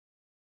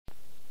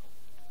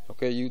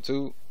Okay,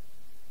 YouTube,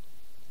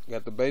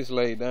 got the base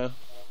laid down.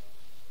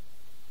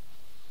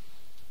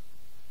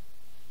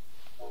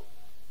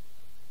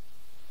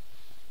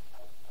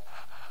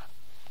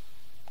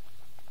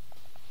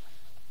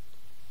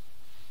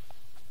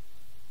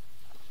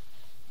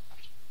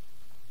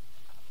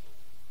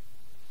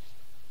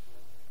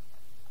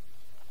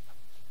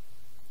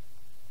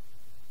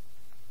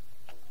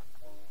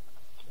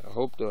 I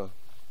hope the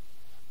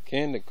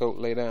Intercoat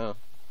lay down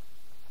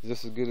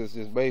just as good as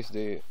this base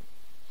did.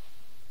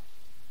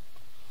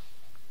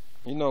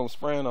 You know,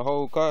 spraying the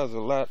whole car is a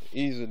lot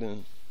easier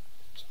than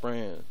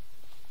spraying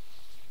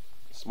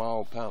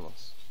small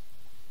panels.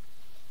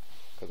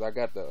 Cause I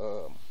got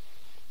the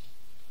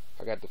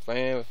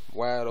fan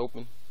wide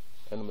open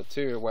and the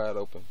material wide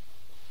open.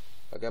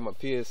 I got my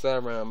PSI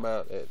around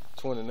about at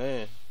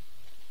 29,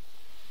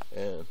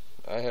 and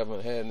I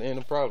haven't had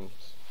any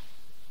problems.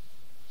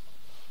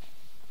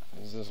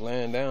 It's just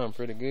laying down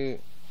pretty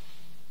good.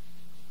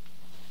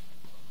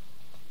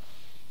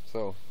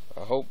 So I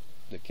hope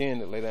the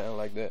can lay down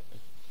like that.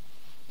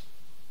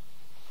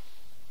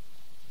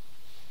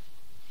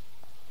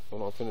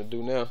 What I'm finna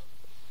do now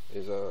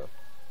is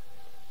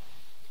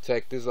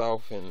take this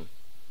off and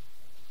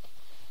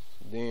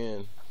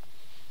then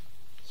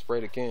spray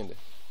the candy.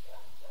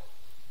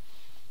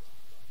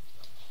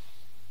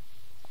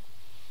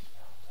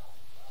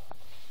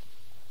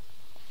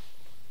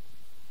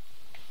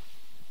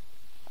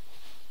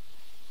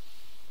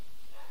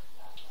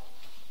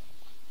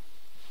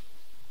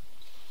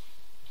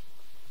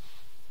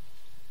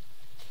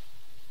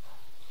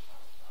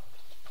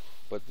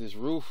 But this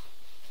roof,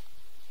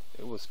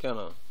 it was kind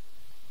of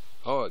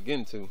hard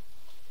getting to,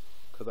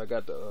 cause I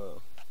got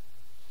the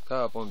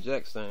car up on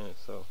jack stand.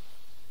 So,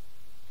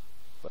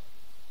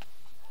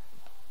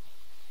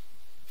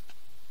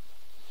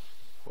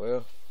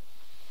 well,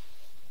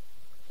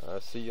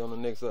 I'll see you on the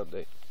next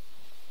update.